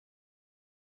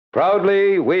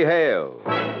Proudly we hail.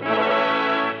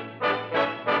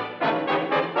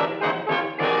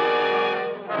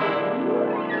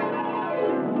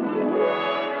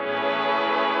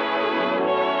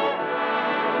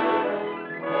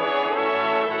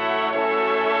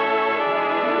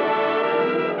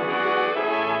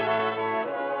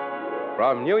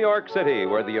 From New York City,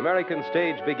 where the American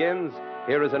stage begins,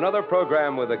 here is another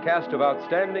program with a cast of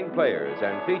outstanding players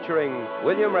and featuring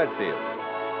William Redfield.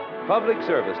 Public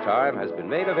service time has been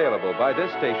made available by this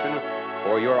station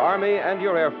for your Army and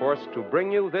your Air Force to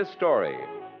bring you this story,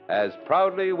 as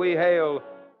proudly we hail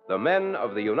the men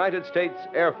of the United States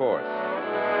Air Force.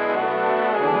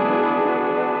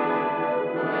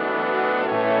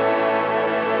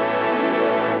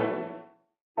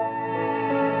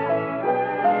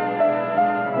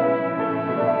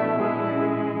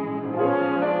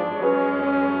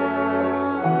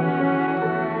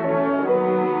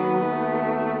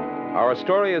 Our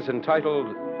story is entitled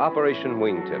Operation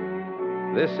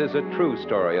Wingtip. This is a true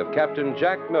story of Captain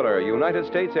Jack Miller, United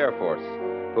States Air Force,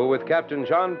 who with Captain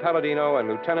John Palladino and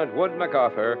Lieutenant Wood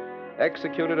MacArthur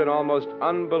executed an almost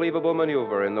unbelievable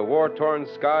maneuver in the war-torn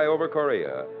sky over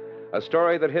Korea, a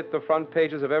story that hit the front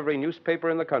pages of every newspaper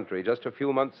in the country just a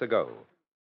few months ago.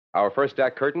 Our first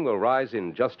act curtain will rise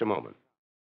in just a moment.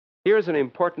 Here's an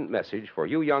important message for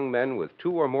you young men with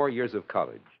 2 or more years of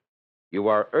college. You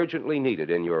are urgently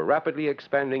needed in your rapidly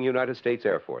expanding United States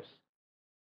Air Force.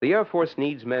 The Air Force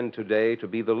needs men today to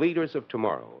be the leaders of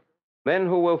tomorrow, men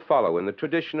who will follow in the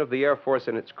tradition of the Air Force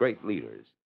and its great leaders.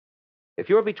 If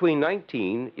you're between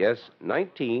 19, yes,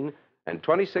 19, and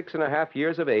 26 and a half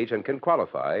years of age and can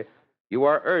qualify, you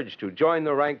are urged to join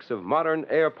the ranks of modern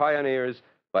air pioneers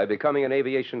by becoming an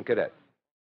aviation cadet.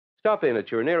 Stop in at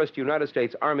your nearest United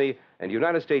States Army and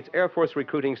United States Air Force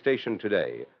recruiting station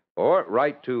today, or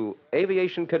write to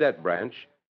Aviation Cadet Branch,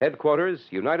 Headquarters,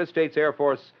 United States Air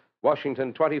Force,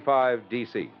 Washington 25,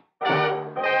 D.C.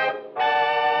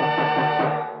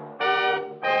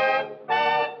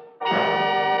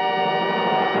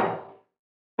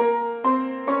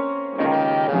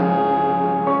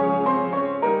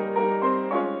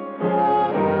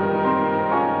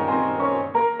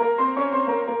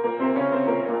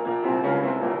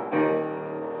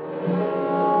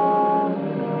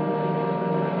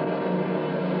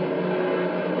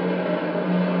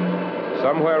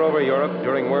 Somewhere over Europe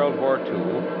during World War II,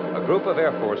 a group of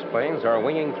Air Force planes are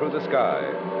winging through the sky.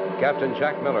 Captain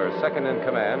Jack Miller, second in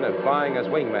command and flying as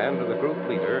wingman to the group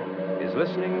leader, is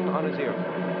listening on his earphone.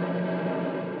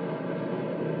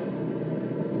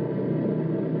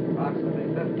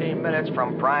 Approximately 15 minutes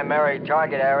from primary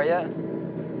target area.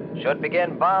 Should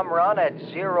begin bomb run at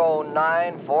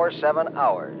 0947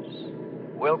 hours.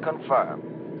 Will confirm.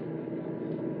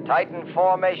 Titan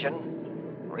formation.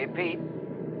 Repeat.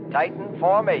 Titan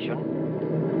formation.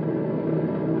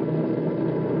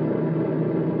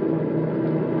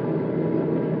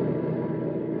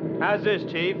 How's this,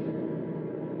 Chief?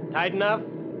 Tight enough?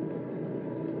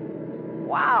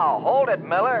 Wow, hold it,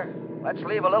 Miller. Let's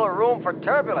leave a little room for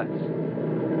turbulence.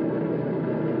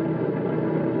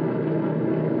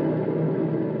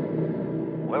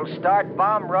 We'll start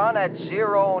bomb run at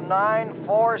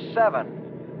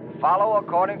 0947. Follow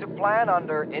according to plan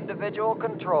under individual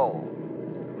control.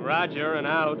 Roger, and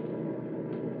out.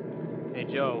 Hey,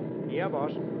 Joe. Yeah,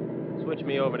 boss. Switch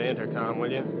me over to intercom,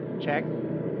 will you? Check.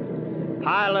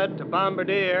 Pilot to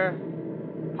bombardier.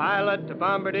 Pilot to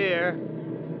bombardier.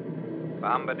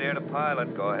 Bombardier to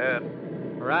pilot, go ahead.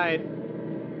 Right.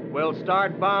 We'll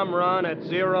start bomb run at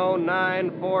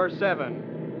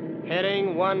 0947.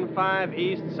 Heading 15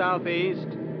 east-southeast.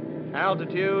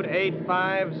 Altitude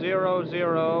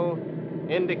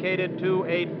 8500. Indicated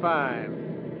 285.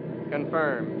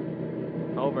 Confirm.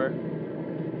 Over.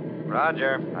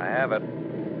 Roger, I have it.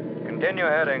 Continue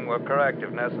heading. We'll correct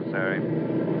if necessary.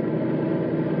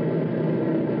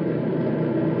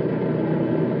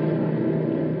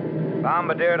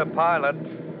 Bombardier to pilot.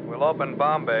 We'll open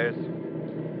bomb bays.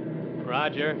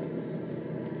 Roger.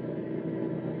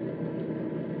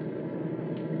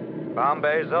 Bomb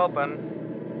bays open.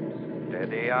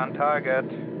 Steady on target.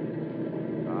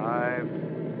 5,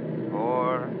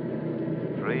 4,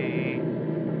 3, 2,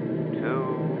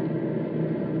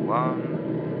 1.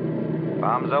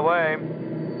 Bombs away.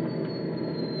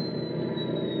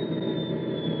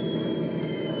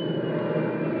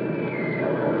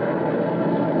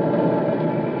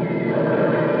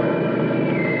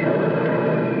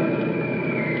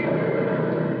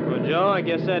 Well, Joe, I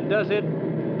guess that does it.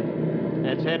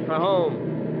 Let's head for home.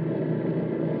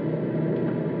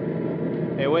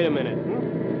 Hey, wait a minute.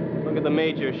 Look at the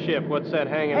major ship. What's that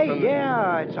hanging Hey, from the...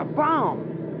 yeah, it's a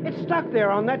bomb. It's stuck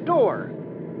there on that door.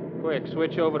 Quick,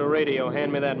 switch over to radio.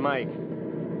 Hand me that mic.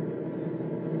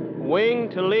 Wing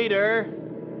to leader.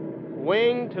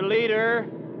 Wing to leader.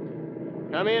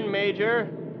 Come in, Major.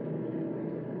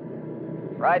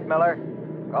 Right, Miller.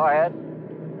 Go ahead.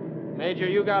 Major,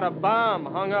 you got a bomb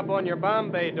hung up on your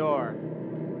bomb bay door.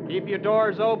 Keep your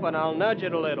doors open. I'll nudge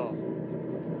it a little.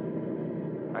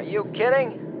 Are you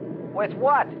kidding? With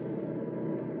what?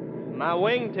 My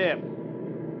wingtip.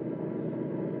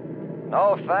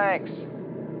 No, thanks.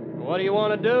 What do you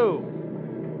want to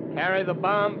do? Carry the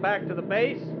bomb back to the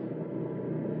base?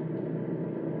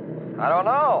 I don't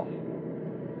know.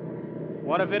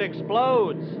 What if it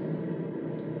explodes?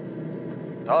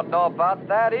 Don't know about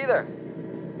that either.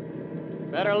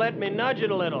 Better let me nudge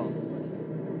it a little.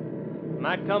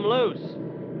 Might come loose.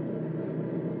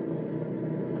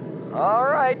 All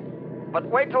right. But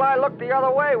wait till I look the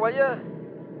other way, will you?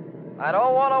 I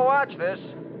don't want to watch this.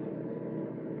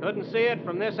 Couldn't see it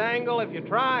from this angle if you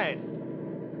tried.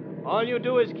 All you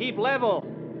do is keep level.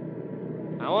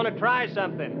 I want to try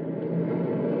something.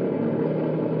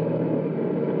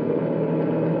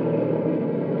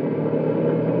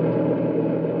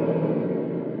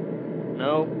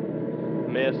 No,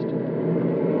 missed.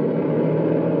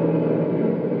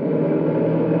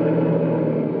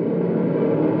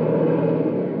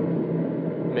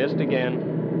 Missed again.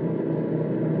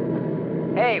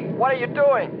 Hey, what are you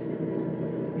doing?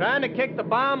 Trying to kick the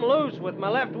bomb loose with my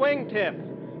left wingtip.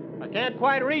 I can't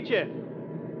quite reach it.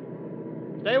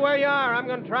 Stay where you are. I'm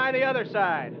going to try the other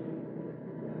side.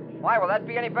 Why, will that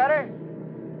be any better?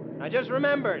 I just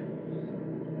remembered.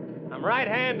 I'm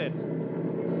right-handed.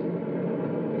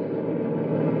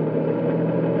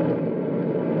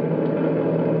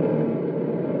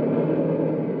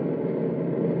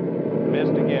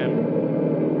 Missed again.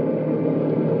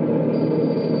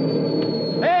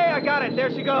 Hey, I got it.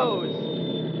 There she goes.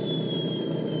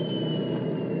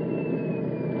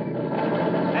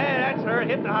 Hey, that's her. It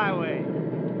hit the highway.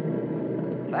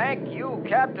 Thank you,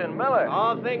 Captain Miller.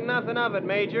 Oh, think nothing of it,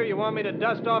 Major. You want me to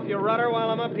dust off your rudder while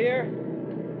I'm up here?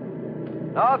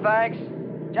 No, thanks.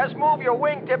 Just move your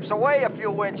wingtips away a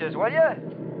few inches, will you?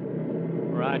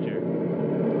 Roger.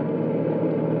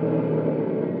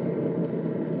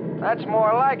 That's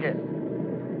more like it.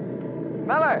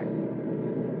 Miller,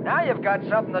 now you've got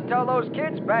something to tell those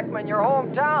kids back in your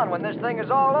hometown when this thing is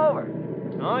all over.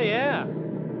 Oh, yeah.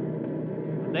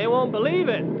 But they won't believe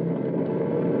it.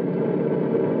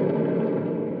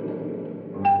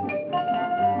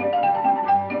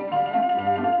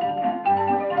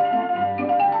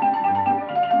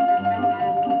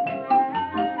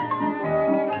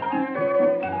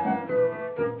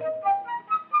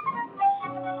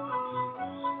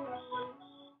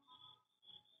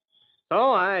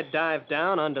 So I dived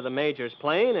down under the Major's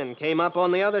plane and came up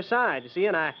on the other side, you see,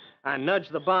 and I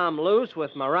nudged the bomb loose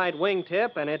with my right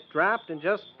wingtip, and it dropped and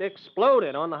just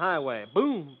exploded on the highway.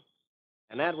 Boom!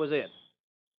 And that was it.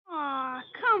 Aw,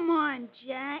 come on,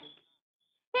 Jack.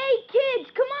 Hey, kids,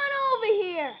 come on over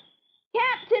here.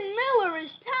 Captain Miller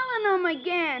is telling them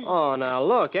again. Oh, now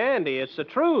look, Andy, it's the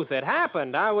truth. It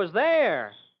happened. I was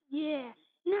there. Yeah.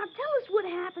 Now tell us what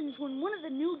happens when one of the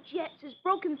new jets is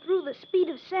broken through the speed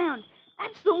of sound.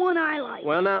 That's the one I like.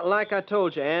 Well, now, like I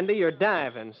told you, Andy, you're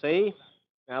diving, see?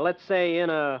 Now, let's say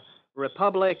in a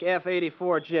Republic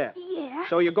F-84 jet. Yeah.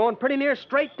 So you're going pretty near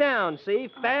straight down, see?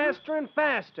 Faster and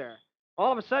faster.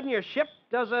 All of a sudden, your ship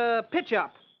does a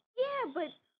pitch-up. Yeah, but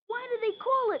why do they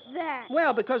call it that?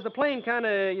 Well, because the plane kind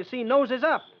of, you see, noses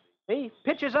up. See?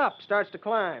 Pitches up, starts to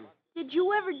climb. Did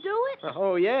you ever do it?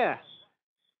 Oh, yeah.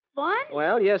 Fun?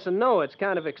 Well, yes and no. It's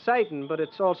kind of exciting, but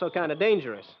it's also kind of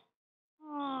dangerous.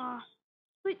 Aw,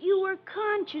 but you were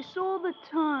conscious all the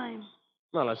time.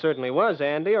 Well, I certainly was,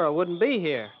 Andy, or I wouldn't be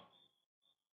here.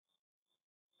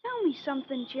 Tell me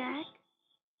something, Jack.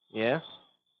 Yeah?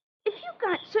 If you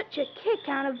got such a kick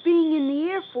out of being in the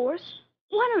Air Force,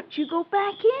 why don't you go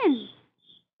back in?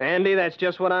 Andy, that's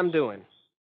just what I'm doing.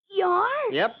 You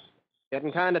are? Yep.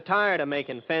 Getting kind of tired of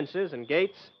making fences and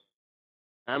gates.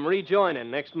 I'm rejoining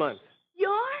next month. You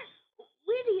are?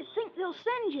 Where do you think they'll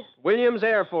send you? Williams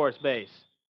Air Force Base,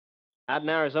 out in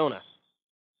Arizona.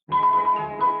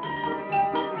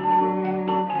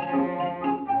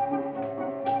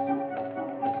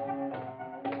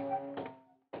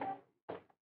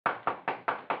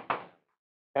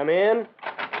 Come in.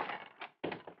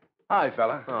 Hi,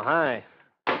 fella. Oh, hi.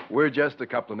 We're just a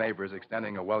couple of neighbors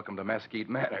extending a welcome to Mesquite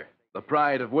Manor, the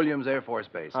pride of Williams Air Force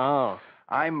Base. Oh.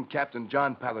 I'm Captain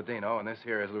John Palladino, and this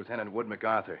here is Lieutenant Wood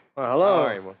MacArthur. Well,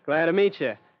 hello. Well, glad to meet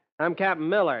you. I'm Captain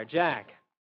Miller, Jack.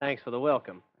 Thanks for the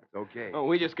welcome. That's okay. Oh,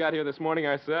 we just got here this morning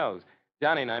ourselves.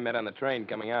 Johnny and I met on the train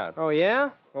coming out. Oh, yeah?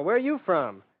 Well, where are you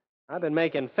from? I've been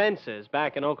making fences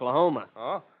back in Oklahoma.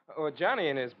 Oh? Well, Johnny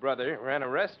and his brother ran a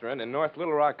restaurant in North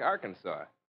Little Rock, Arkansas.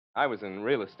 I was in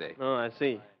real estate. Oh, I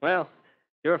see. Well,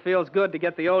 sure feels good to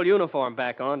get the old uniform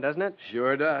back on, doesn't it?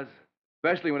 Sure does.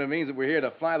 Especially when it means that we're here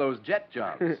to fly those jet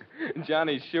jumps.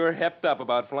 Johnny's sure hepped up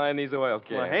about flying these oil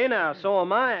cans. Well, hey now, so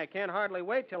am I. I can't hardly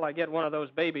wait till I get one of those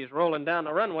babies rolling down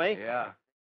the runway. Yeah.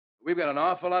 We've got an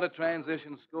awful lot of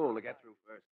transition school to get through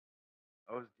first.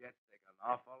 Those jets take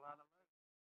an awful lot of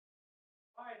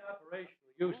Wide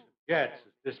operational use of jets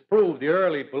has disproved the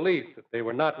early belief that they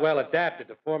were not well adapted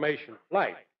to formation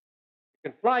flight.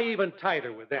 You can fly even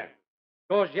tighter with them,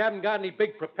 because you haven't got any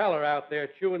big propeller out there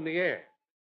chewing the air.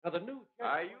 Now, the new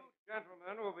jet... You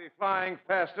gentlemen will be flying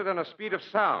faster than the speed of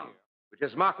sound, which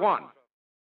is Mach 1.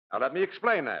 Now, let me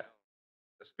explain that.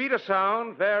 The speed of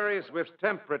sound varies with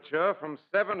temperature from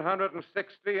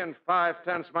 760 and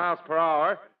 5/10 miles per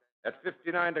hour at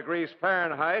 59 degrees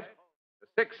Fahrenheit to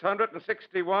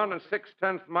 661 and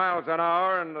 6/10 miles an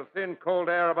hour in the thin, cold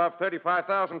air above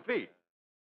 35,000 feet.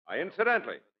 Now,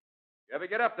 incidentally, if you ever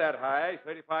get up that high,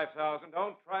 35,000,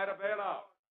 don't try to bail out.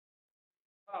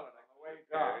 Solid on the way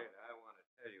down. I want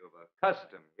to tell you of a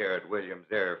custom here at Williams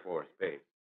Air Force Base.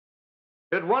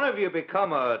 Should one of you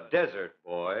become a desert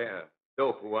boy, a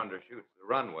dope who undershoots the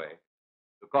runway,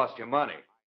 it'll cost you money.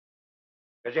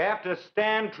 Because you have to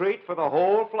stand treat for the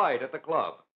whole flight at the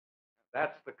club.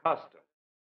 That's the custom.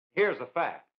 Here's the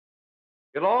fact.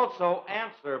 You'll also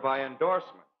answer by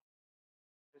endorsement.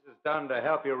 This is done to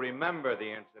help you remember the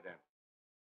incident.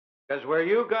 Because where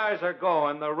you guys are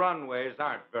going, the runways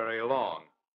aren't very long.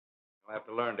 You'll have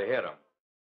to learn to hit them.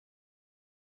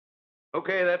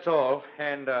 Okay, that's all.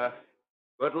 And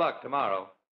good luck tomorrow.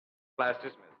 Class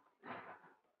dismissed.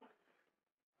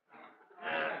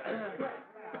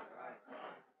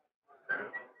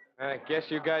 I guess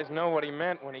you guys know what he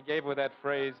meant when he gave with that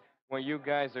phrase, where you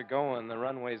guys are going, the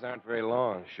runways aren't very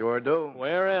long. Sure do.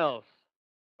 Where else?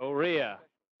 Korea.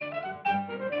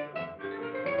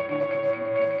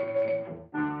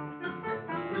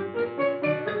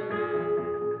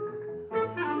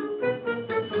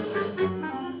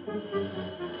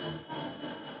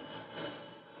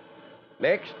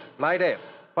 Next, Flight F,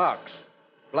 Fox.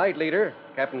 Flight leader,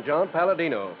 Captain John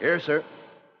Palladino. Here, sir.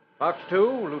 Fox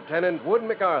 2, Lieutenant Wood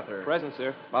MacArthur. Present,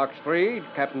 sir. Fox 3,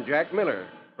 Captain Jack Miller.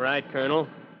 Right, Colonel.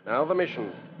 Now the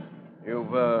mission.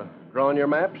 You've drawn your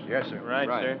maps? Yes, sir. Right,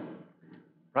 sir.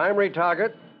 Primary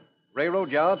target, railroad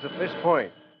yards at this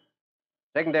point.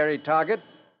 Secondary target,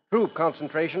 troop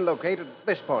concentration located at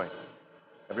this point.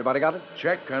 Everybody got it?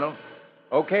 Check, Colonel.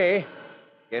 Okay.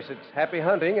 Guess it's happy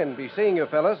hunting and be seeing you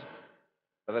fellas.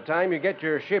 By the time you get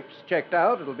your ships checked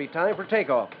out, it'll be time for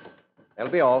takeoff.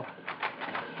 That'll be all.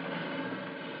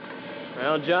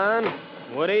 Well, John,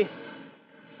 Woody,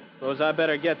 suppose I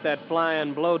better get that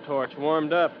flying blowtorch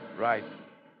warmed up. Right.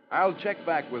 I'll check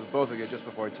back with both of you just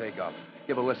before takeoff.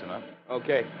 Give a listen, huh?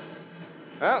 Okay.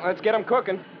 Well, let's get 'em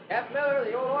cooking. Captain Miller,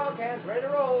 the old oil can's ready to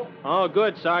roll. Oh,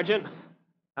 good, Sergeant.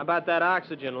 How about that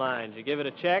oxygen line? Did you give it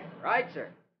a check? Right, sir.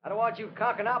 I don't want you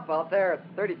cocking up out there at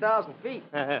 30,000 feet.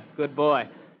 Good boy.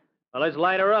 Well, let's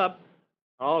light her up.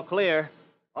 All clear.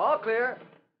 All clear.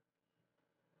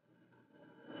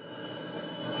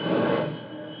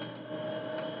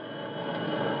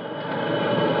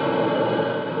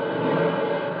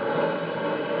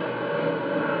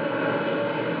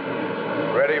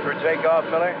 Ready for takeoff,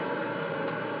 Miller?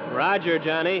 Roger,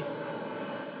 Johnny.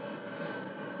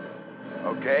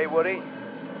 Okay, Woody?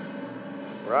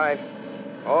 Right.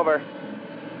 Over.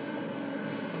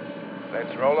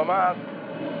 Let's roll them out.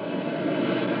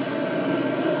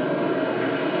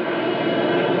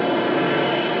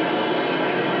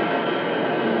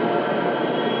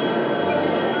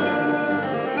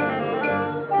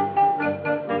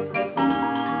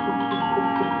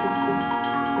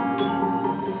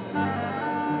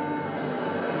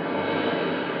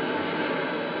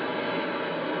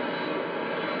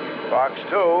 Fox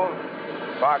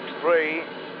 2, Fox 3,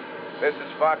 this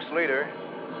is Fox Leader.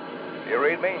 You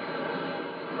read me?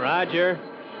 Roger.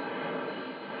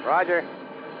 Roger.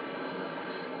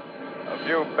 A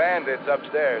few bandits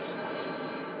upstairs.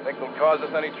 Think they'll cause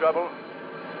us any trouble?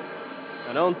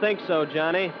 I don't think so,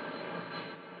 Johnny.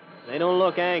 They don't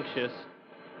look anxious.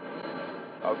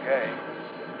 Okay.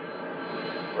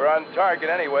 We're on target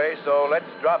anyway, so let's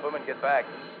drop them and get back.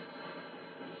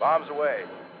 Bombs away.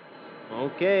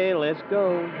 Okay, let's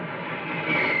go.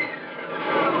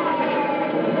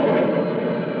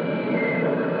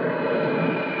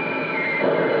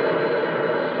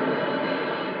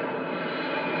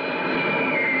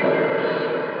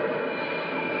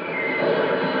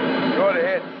 Good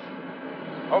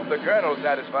hope the colonel's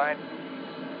satisfied.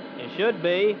 You should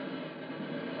be.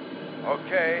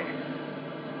 Okay.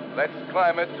 Let's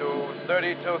climb it to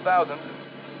 32,000.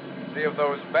 See if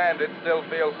those bandits still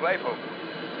feel playful.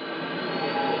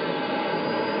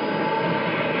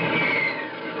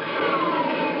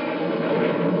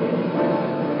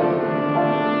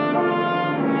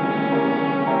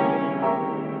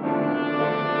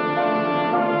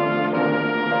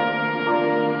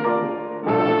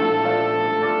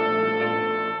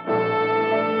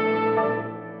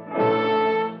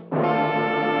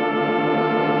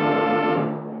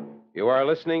 You are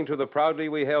listening to the Proudly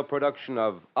We Hail production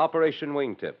of Operation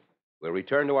Wingtip. We'll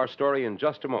return to our story in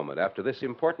just a moment after this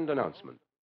important announcement.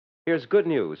 Here's good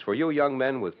news for you young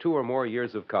men with 2 or more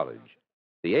years of college.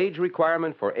 The age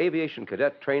requirement for aviation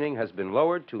cadet training has been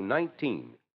lowered to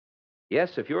 19.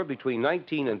 Yes, if you're between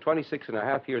 19 and 26 and a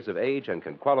half years of age and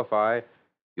can qualify,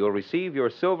 you'll receive your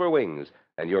silver wings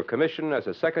and your commission as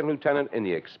a second lieutenant in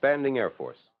the expanding Air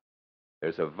Force.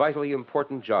 There's a vitally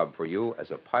important job for you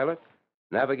as a pilot,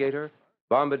 navigator,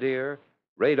 bombardier,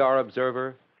 radar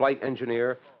observer, flight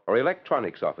engineer, or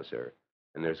electronics officer.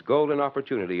 And there's golden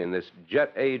opportunity in this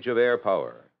jet age of air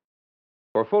power.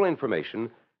 For full information,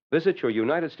 visit your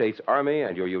United States Army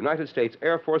and your United States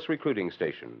Air Force recruiting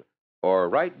station, or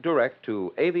write direct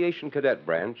to Aviation Cadet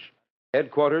Branch,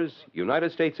 Headquarters,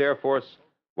 United States Air Force,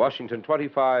 Washington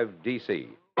 25, D.C.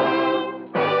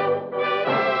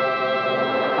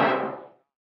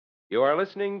 You are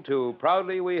listening to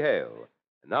Proudly We Hail.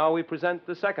 And now we present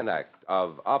the second act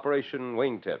of Operation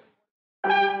Wingtip.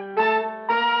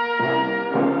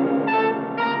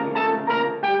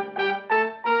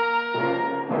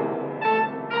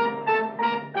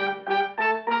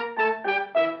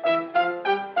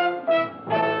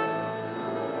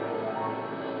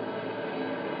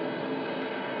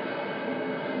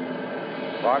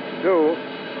 Fox 2.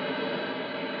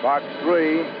 Fox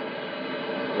 3.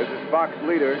 This is Fox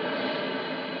Leader.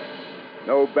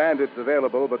 No bandits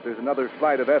available, but there's another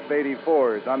flight of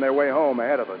F-84s on their way home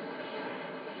ahead of us.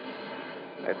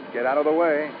 Let's get out of the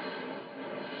way.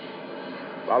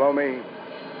 Follow me.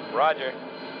 Roger.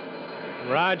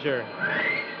 Roger.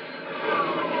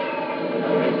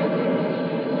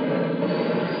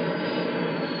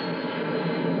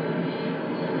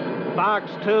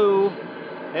 Fox 2.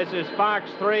 This is Fox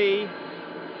 3.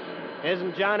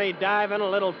 Isn't Johnny diving a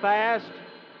little fast?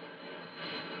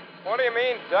 What do you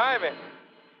mean, diving?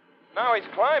 Now he's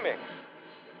climbing.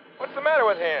 What's the matter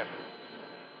with him?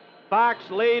 Fox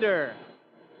Leader.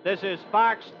 This is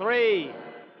Fox 3.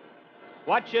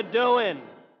 What you doing?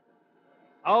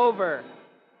 Over.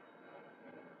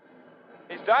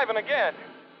 He's diving again.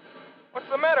 What's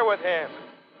the matter with him?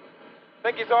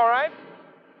 Think he's all right?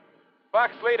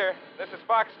 Fox Leader, this is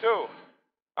Fox 2.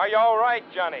 Are you all right,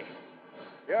 Johnny?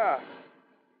 Yeah.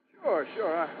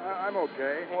 Sure. I'm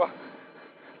okay. Well,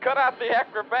 cut out the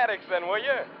acrobatics then, will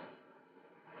you?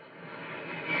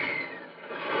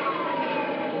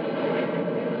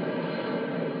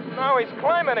 Now he's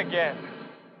climbing again.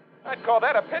 I'd call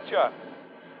that a pitch-up.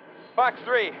 Fox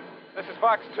 3, this is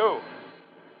Fox 2.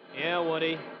 Yeah,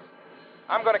 Woody.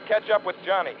 I'm going to catch up with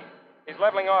Johnny. He's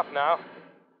leveling off now.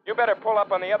 You better pull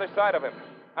up on the other side of him.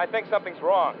 I think something's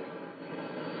wrong.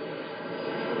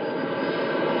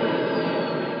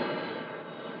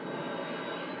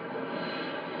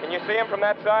 Can you see him from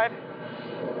that side?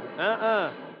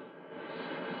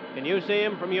 Can you see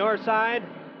him from your side?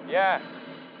 Yeah.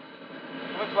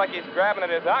 Looks like he's grabbing at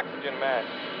his oxygen mask.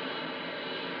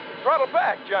 Throttle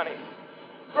back, Johnny.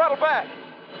 Throttle back.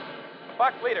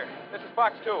 Fox Leader, this is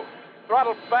Fox 2.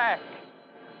 Throttle back.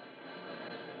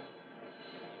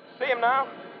 See him now?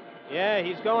 Yeah,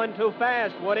 he's going too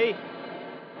fast, Woody.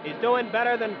 He's doing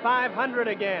better than 500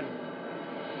 again.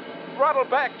 Throttle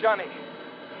back, Johnny.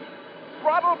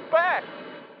 Throttle back.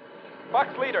 Fox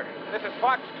Leader, this is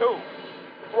Fox 2.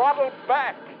 Throttle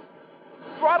back.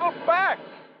 Throttle back.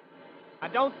 I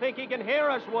don't think he can hear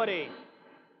us, Woody.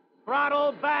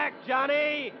 Throttle back,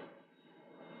 Johnny.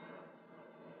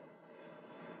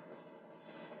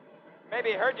 Maybe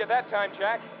he heard you that time,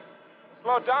 Jack.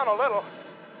 Slow down a little.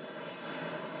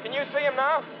 Can you see him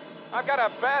now? I've got a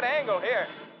bad angle here.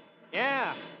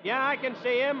 Yeah, I can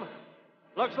see him.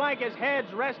 Looks like his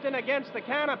head's resting against the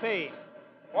canopy.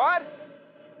 What?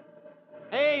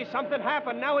 Hey, something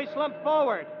happened. Now he slumped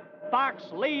forward. Fox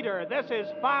Leader, this is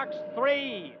Fox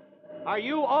 3. Are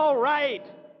you all right?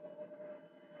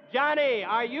 Johnny,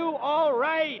 are you all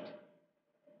right?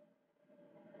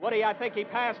 Woody, I think he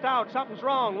passed out. Something's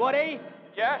wrong. Woody?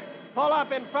 Yeah? Pull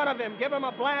up in front of him. Give him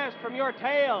a blast from your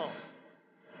tail.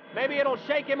 Maybe it'll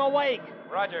shake him awake.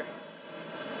 Roger.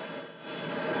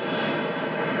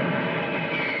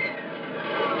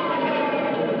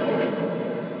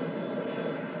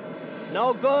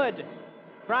 No good.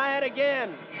 Try it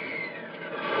again.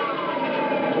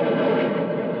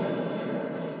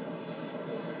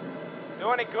 Do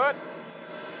any good?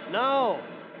 No.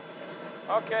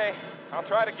 Okay, I'll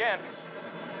try it again.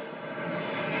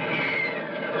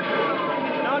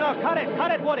 No, cut it.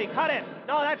 Cut it, Woody. Cut it.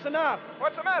 No, that's enough.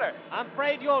 What's the matter? I'm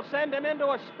afraid you'll send him into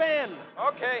a spin.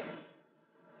 Okay.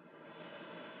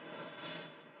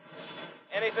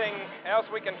 Anything else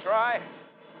we can try?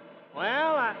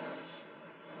 Well,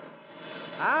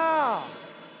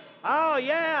 Oh,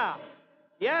 yeah.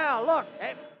 Yeah, look.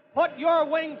 Put your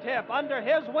wingtip under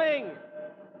his wing,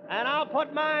 and I'll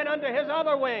put mine under his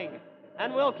other wing,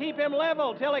 and we'll keep him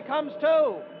level till he comes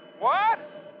to. What?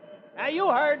 Now, you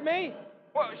heard me.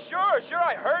 Well, sure,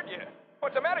 I heard you.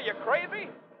 What's the matter? You crazy?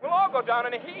 We'll all go down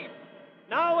in a heap.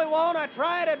 No, we won't. I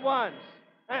tried it once.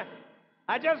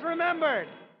 I just remembered.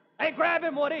 Hey, grab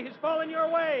him, Woody. He's falling your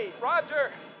way.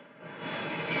 Roger.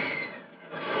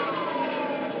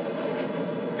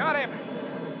 Got him.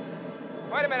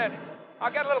 Wait a minute.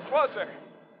 I'll get a little closer.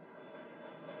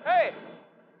 Hey,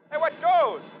 what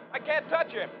goes? I can't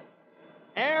touch him.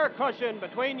 Air cushion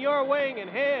between your wing and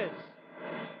his.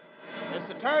 It's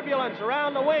the turbulence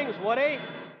around the wings, Woody.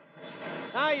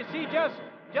 Now, you see,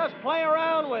 just play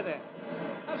around with it.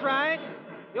 That's right.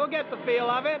 You'll get the feel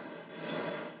of it.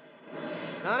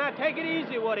 Now, take it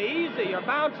easy, Woody. Easy. You're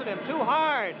bouncing him too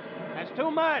hard. That's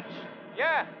too much.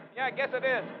 Yeah, I guess it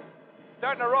is.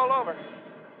 Starting to roll over.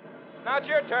 Now it's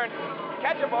your turn.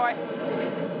 Catch him, boy.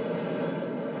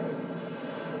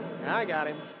 I got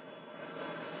him.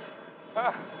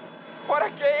 What a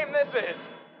game this is.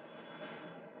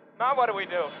 Now what do we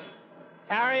do?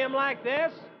 Carry him like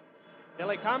this till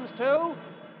he comes to?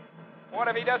 What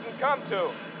if he doesn't come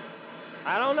to?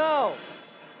 I don't know.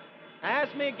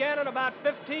 Ask me again in about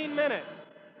 15 minutes.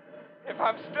 If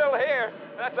I'm still here,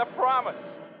 that's a promise.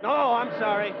 No, I'm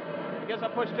sorry. I guess I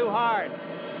pushed too hard.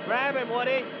 Grab him,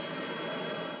 Woody.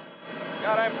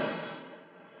 Got him.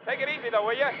 Take it easy, though,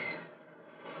 will you?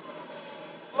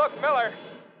 Look, Miller,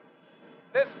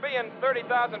 this being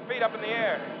 30,000 feet up in the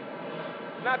air,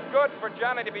 it's not good for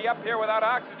Johnny to be up here without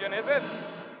oxygen, is it?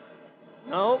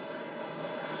 No.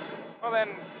 Well, then,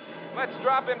 let's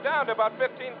drop him down to about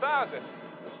 15,000.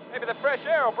 Maybe the fresh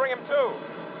air will bring him to.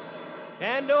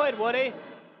 Can't do it, Woody.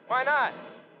 Why not?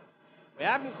 We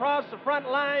haven't crossed the front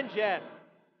lines yet.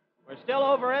 We're still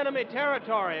over enemy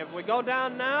territory. If we go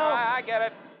down now... I get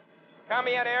it.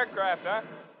 Commie aircraft, huh?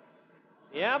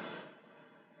 Yep.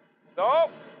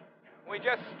 So, we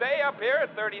just stay up here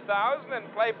at 30,000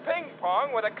 and play ping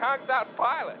pong with a conked-out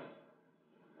pilot.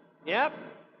 Yep.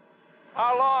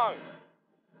 How long?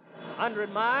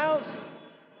 100 miles.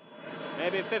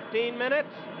 Maybe 15 minutes.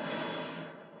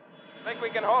 Think we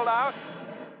can hold out?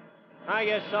 I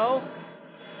guess so.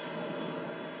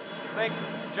 Think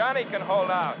Johnny can hold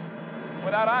out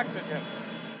without oxygen?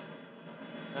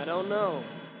 I don't know.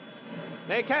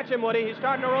 Hey, catch him, Woody. He's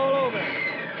starting to roll over.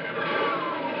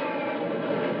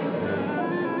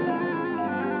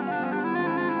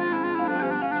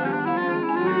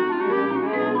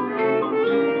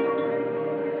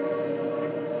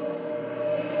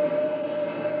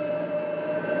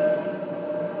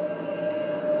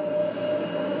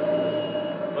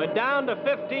 We're down to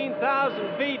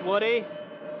 15,000 feet, Woody.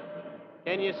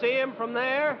 Can you see him from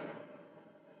there?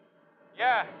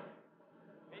 Yeah.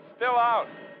 He's still out.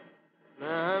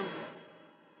 Uh-huh.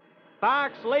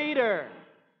 Fox leader.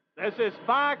 This is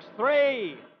Fox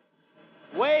 3.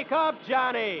 Wake up,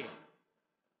 Johnny.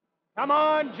 Come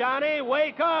on, Johnny,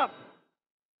 wake up.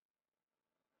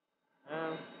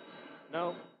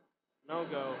 No. No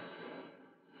go.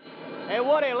 Hey,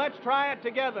 Woody, let's try it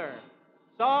together.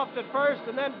 Soft at first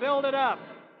and then build it up.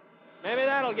 Maybe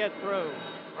that'll get through.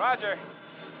 Roger.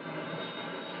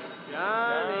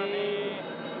 Johnny,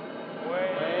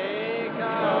 wake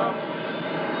up.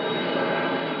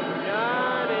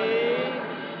 Johnny,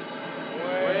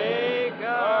 wake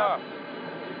up.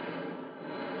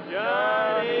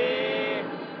 Johnny,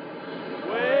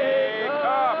 wake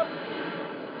up.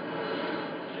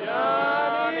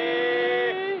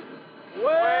 Johnny,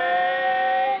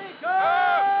 wake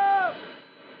up.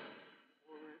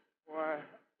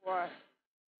 Why?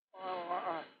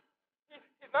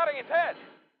 He's nodding his head.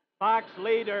 Fox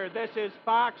leader, this is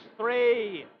Fox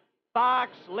 3.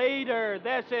 Fox leader,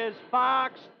 this is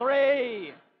Fox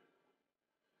 3.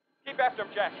 Keep after him,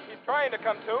 Jack. He's trying to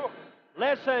come to.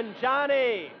 Listen,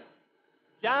 Johnny.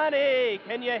 Johnny,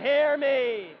 can you hear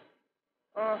me?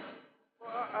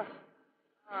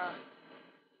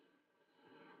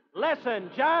 Listen,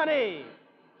 Johnny.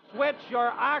 Switch your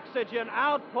oxygen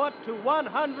output to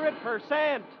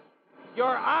 100%.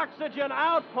 Your oxygen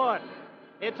output.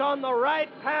 It's on the right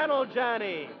panel,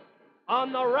 Johnny.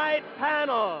 On the right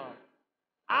panel.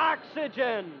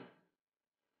 Oxygen.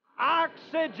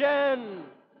 Oxygen.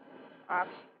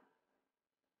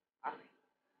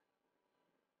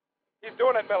 He's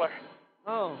doing it, Miller.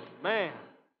 Oh, man.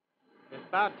 It's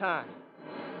about time.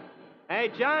 Hey,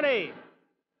 Johnny,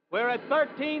 we're at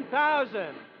 13,000.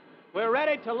 We're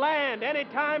ready to land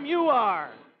anytime you are.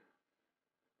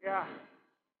 Yeah.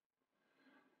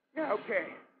 Yeah, okay.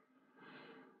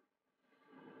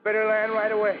 Better land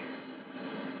right away.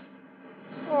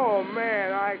 Oh,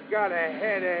 man, I got a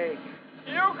headache.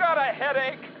 You got a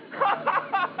headache?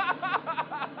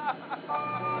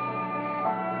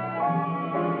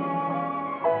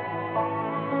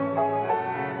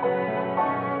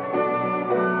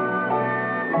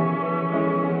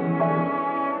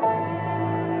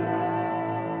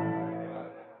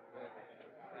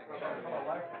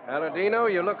 Palladino,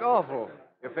 you look awful.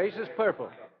 Your face is purple.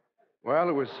 Well,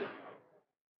 it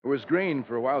was green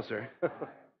for a while, sir.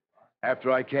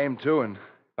 After I came to and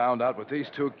found out what these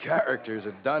two characters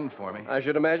had done for me. I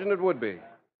should imagine it would be.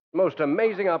 Most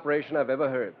amazing operation I've ever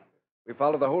heard. We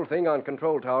followed the whole thing on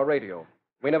control tower radio.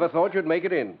 We never thought you'd make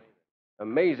it in.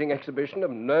 Amazing exhibition of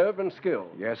nerve and skill.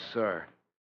 Yes, sir.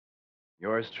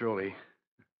 Yours truly.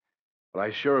 But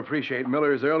I sure appreciate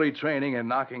Miller's early training in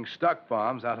knocking stuck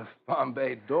bombs out of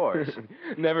Bombay doors.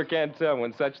 Never can tell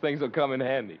when such things will come in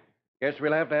handy. Guess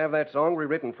we'll have to have that song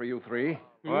rewritten for you three.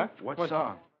 What? What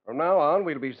song? From now on,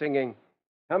 we'll be singing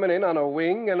Coming In on a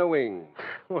Wing and a Wing.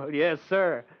 Well, yes,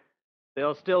 sir.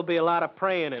 There'll still be a lot of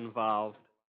praying involved.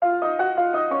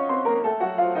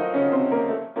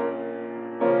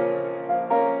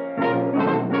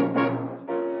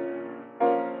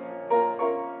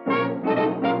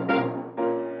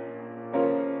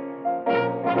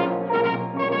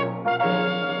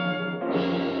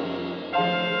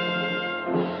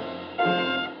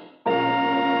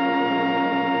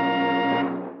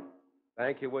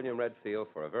 Thank you, William Redfield,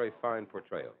 for a very fine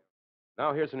portrayal.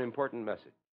 Now, here's an important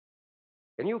message.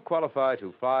 Can you qualify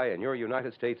to fly in your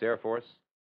United States Air Force?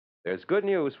 There's good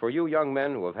news for you young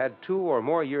men who have had 2 or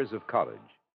more years of college.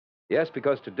 Yes,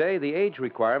 because today the age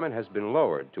requirement has been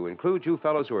lowered to include you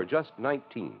fellows who are just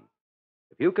 19.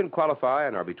 If you can qualify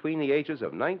and are between the ages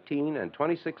of 19 and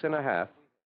 26 and a half,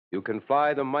 you can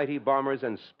fly the mighty bombers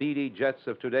and speedy jets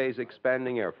of today's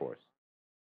expanding Air Force.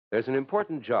 There's an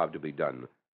important job to be done.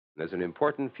 There's an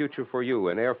important future for you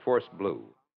in Air Force Blue.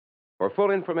 For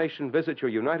full information, visit your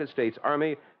United States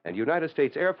Army and United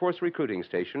States Air Force recruiting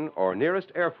station or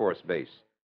nearest Air Force base,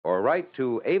 or write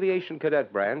to Aviation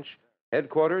Cadet Branch,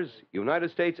 Headquarters,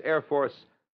 United States Air Force,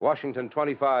 Washington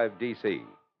 25, D.C.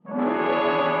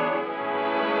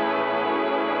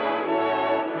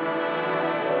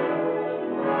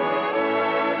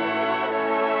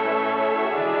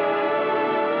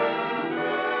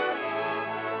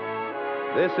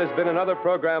 This has been another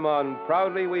program on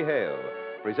Proudly We Hail,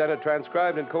 presented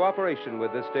transcribed in cooperation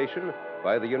with this station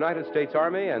by the United States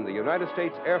Army and the United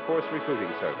States Air Force Recruiting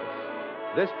Service.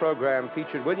 This program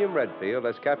featured William Redfield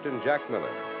as Captain Jack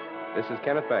Miller. This is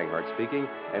Kenneth Banghart speaking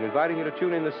and inviting you to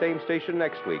tune in the same station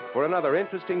next week for another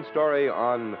interesting story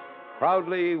on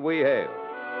Proudly We Hail.